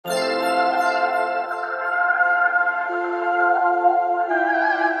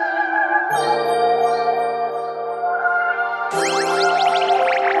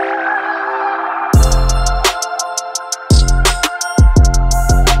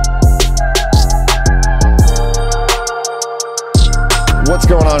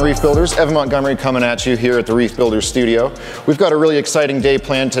on, Reef Builders? Evan Montgomery coming at you here at the Reef Builders studio. We've got a really exciting day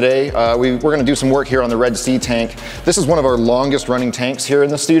planned today. We're going to do some work here on the Red Sea tank. This is one of our longest running tanks here in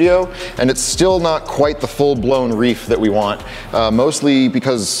the studio, and it's still not quite the full-blown reef that we want. Mostly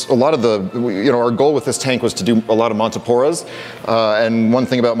because a lot of our goal with this tank was to do a lot of Montiporas. And one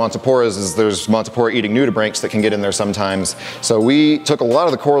thing about Montiporas is there's Montipora eating nudibranchs that can get in there sometimes. So we took a lot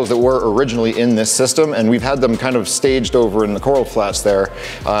of the corals that were originally in this system, and we've had them kind of staged over in the coral flats there,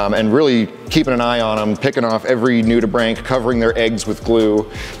 and really keeping an eye on them, picking off every nudibranch, covering their eggs with glue,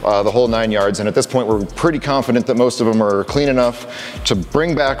 the whole 9 yards. And at this point, we're pretty confident that most of them are clean enough to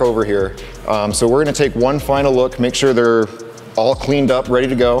bring back over here. So we're gonna take one final look, make sure they're all cleaned up, ready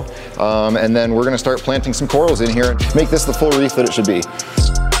to go. And then we're gonna start planting some corals in here and make this the full reef that it should be.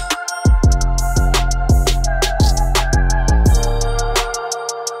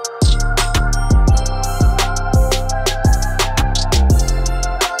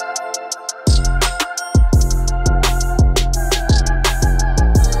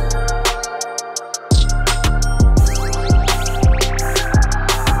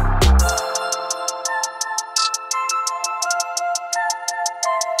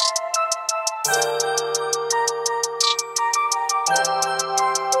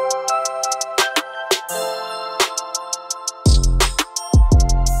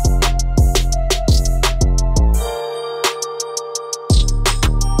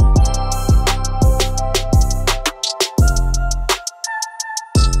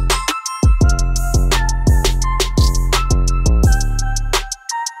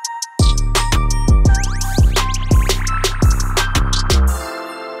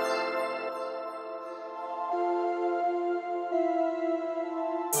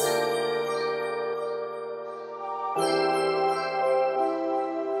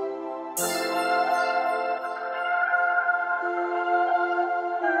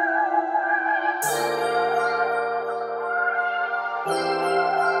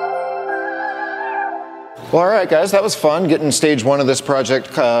 Well, all right, guys, that was fun getting stage one of this project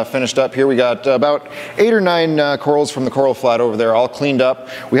finished up here. We got about 8 or 9 corals from the coral flat over there, all cleaned up.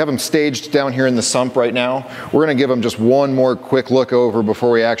 We have them staged down here in the sump right now. We're gonna give them just one more quick look over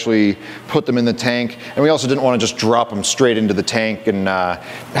before we actually put them in the tank. And we also didn't want to just drop them straight into the tank and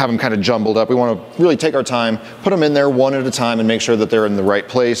have them kind of jumbled up. We want to really take our time, put them in there one at a time and make sure that they're in the right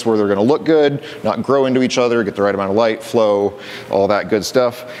place where they're gonna look good, not grow into each other, get the right amount of light, flow, all that good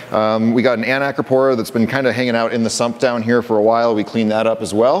stuff. We got an anacropora that's been kind of hanging out in the sump down here for a while. We cleaned that up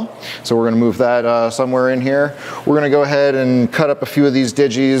as well. So we're gonna move that somewhere in here. We're gonna go ahead and cut up a few of these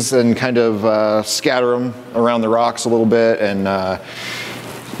digis and kind of scatter them around the rocks a little bit and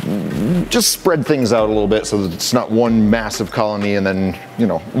just spread things out a little bit so that it's not one massive colony, and then,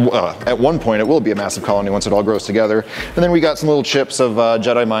 at one point it will be a massive colony once it all grows together. And then we got some little chips of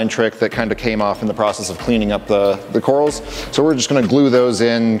Jedi Mind Trick that kind of came off in the process of cleaning up the corals. So we're just gonna glue those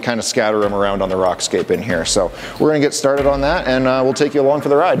in, kind of scatter them around on the rockscape in here. So we're gonna get started on that, and we'll take you along for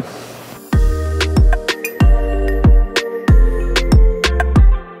the ride.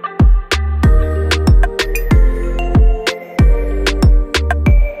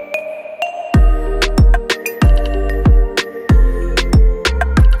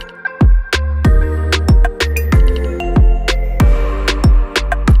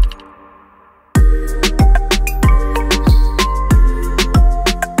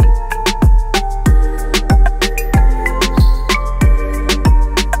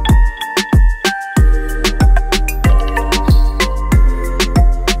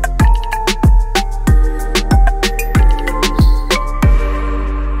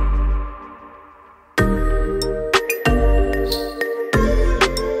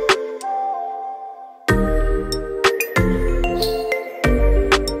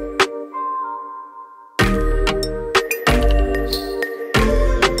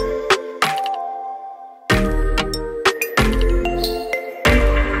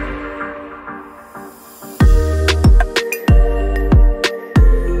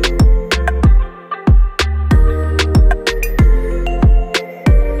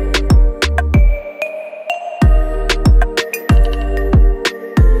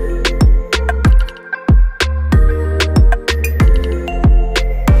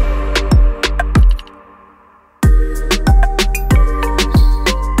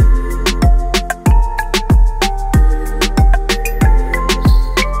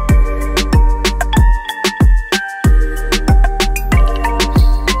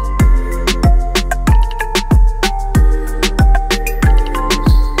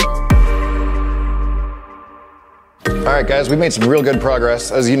 we made some real good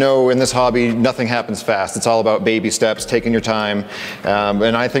progress. As you know, in this hobby, nothing happens fast. It's all about baby steps, taking your time,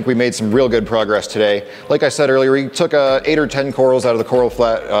 and I think we made some real good progress today. Like I said earlier, we took 8 or 10 corals out of the coral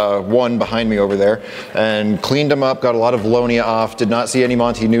flat, one behind me over there, and cleaned them up, got a lot of Valonia off, did not see any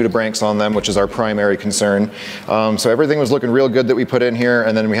Monte nudibranchs on them, which is our primary concern. So everything was looking real good that we put in here,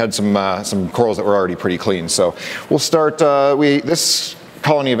 and then we had some corals that were already pretty clean. So we'll start, this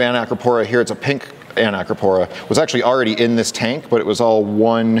colony of Anacropora here, it's a pink Anacropora, was actually already in this tank, but it was all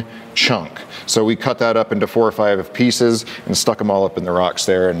one chunk. So we cut that up into 4 or 5 pieces and stuck them all up in the rocks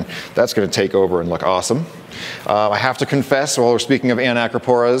there, and that's going to take over and look awesome. I have to confess, while we're speaking of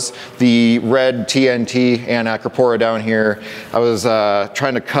Anacroporas, the red TNT Anacropora down here, I was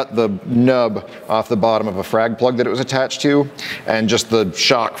trying to cut the nub off the bottom of a frag plug that it was attached to, and just the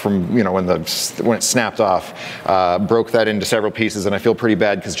shock from, you know, when it snapped off, broke that into several pieces, and I feel pretty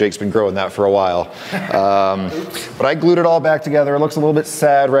bad because Jake's been growing that for a while. But I glued it all back together. It looks a little bit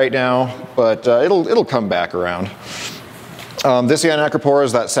sad right now, but it'll come back around. This Anacropora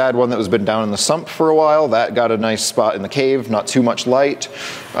is that sad one that has been down in the sump for a while. That got a nice spot in the cave, not too much light.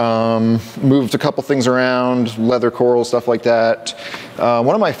 Moved a couple things around, leather coral, stuff like that.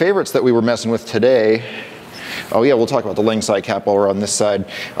 One of my favorites that we were messing with today, oh yeah, we'll talk about the langside cap while we're on this side.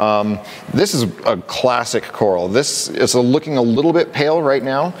 This is a classic coral. This is looking a little bit pale right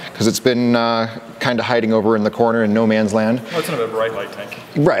now because it's been kind of hiding over in the corner in no man's land. Well, it's in a bright light tank.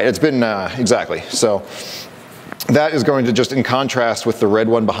 Right, it's been, exactly. So that is going to, just in contrast with the red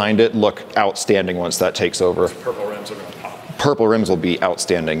one behind it, look outstanding once that takes over. Purple rims are going to pop. Purple rims will be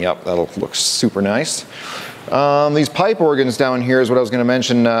outstanding, yep, that'll look super nice. These pipe organs down here is what I was going to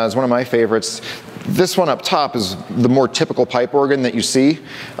mention, is one of my favorites. This one up top is the more typical pipe organ that you see,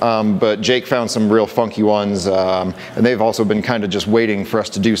 but Jake found some real funky ones, and they've also been kind of just waiting for us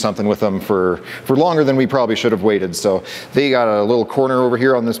to do something with them for longer than we probably should have waited. So they got a little corner over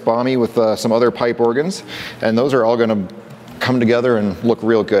here on this bommy with some other pipe organs, and those are all going to come together and look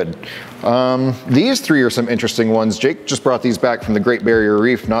real good. These 3 are some interesting ones. Jake just brought these back from the Great Barrier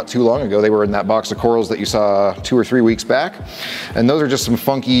Reef not too long ago. They were in that box of corals that you saw 2 or 3 weeks back. And those are just some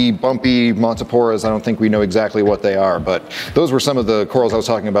funky, bumpy Montiporas. I don't think we know exactly what they are, but those were some of the corals I was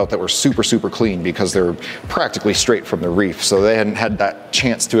talking about that were super, super clean because they're practically straight from the reef. So they hadn't had that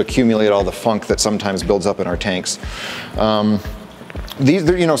chance to accumulate all the funk that sometimes builds up in our tanks. These,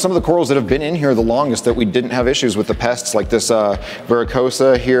 you know, some of the corals that have been in here the longest that we didn't have issues with the pests, like this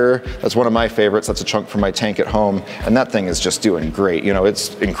Varicosa here. That's one of my favorites. That's a chunk from my tank at home, and that thing is just doing great. You know,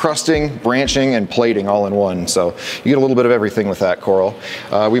 it's encrusting, branching, and plating all in one. So you get a little bit of everything with that coral.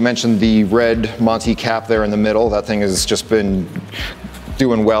 We mentioned the red Monte cap there in the middle. That thing has just been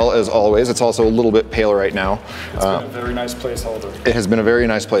doing well as always. It's also a little bit pale right now. It's been a very nice placeholder. It has been a very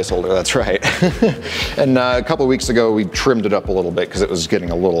nice placeholder, that's right. And a couple of weeks ago we trimmed it up a little bit because it was getting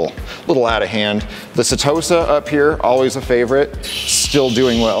a little out of hand. The Setosa up here, always a favorite, still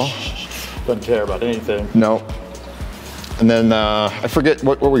doing well. Doesn't care about anything. No. And then I forget,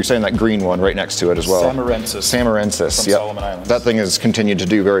 what were you saying, that green one right next to it as well? Samarensis. Samarensis, from yep. Solomon Islands. That thing has continued to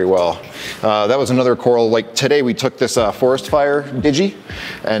do very well. That was another coral, like today we took this forest fire digi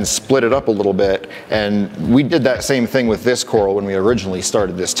and split it up a little bit, and we did that same thing with this coral when we originally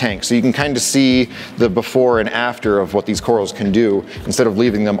started this tank. So you can kind of see the before and after of what these corals can do. Instead of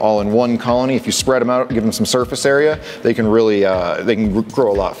leaving them all in one colony, if you spread them out, give them some surface area, they can really, they can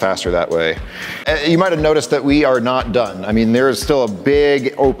grow a lot faster that way. You might have noticed that we are not done. I mean, there is still a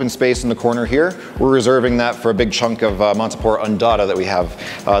big open space in the corner here. We're reserving that for a big chunk of Montipora undata that we have.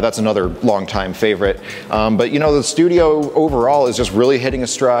 That's another long-time favorite. But you know, the studio overall is just really hitting a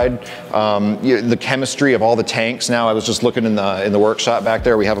stride. The chemistry of all the tanks now, I was just looking in the workshop back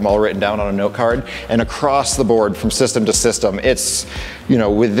there, we have them all written down on a note card, and across the board from system to system, it's, you know,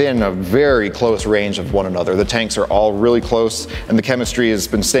 within a very close range of one another. The tanks are all really close, and the chemistry has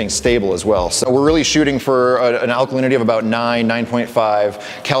been staying stable as well. So we're really shooting for an alkalinity of about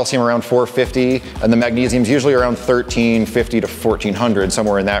 9.5, calcium around 450, and the magnesium's usually around 1350 to 1400,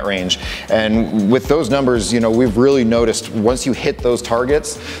 somewhere in that range. And with those numbers, you know, we've really noticed once you hit those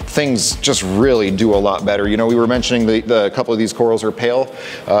targets, things just really do a lot better. You know, we were mentioning the couple of these corals are pale,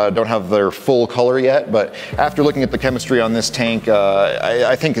 don't have their full color yet, but after looking at the chemistry on this tank,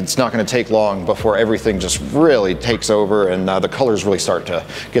 I think it's not going to take long before everything just really takes over and the colors really start to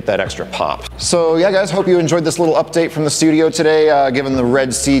get that extra pop. So yeah, guys, hope you enjoyed this little update from the studio today, giving the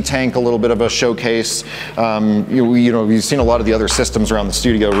Red Sea tank a little bit of a showcase. You know, you've seen a lot of the other systems around the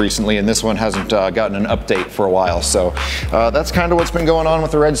studio recently, and this one hasn't gotten an update for a while. So that's kind of what's been going on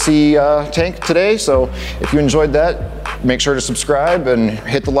with the Red Sea tank today. So if you enjoyed that, make sure to subscribe and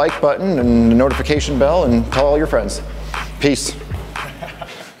hit the like button and the notification bell and tell all your friends. Peace.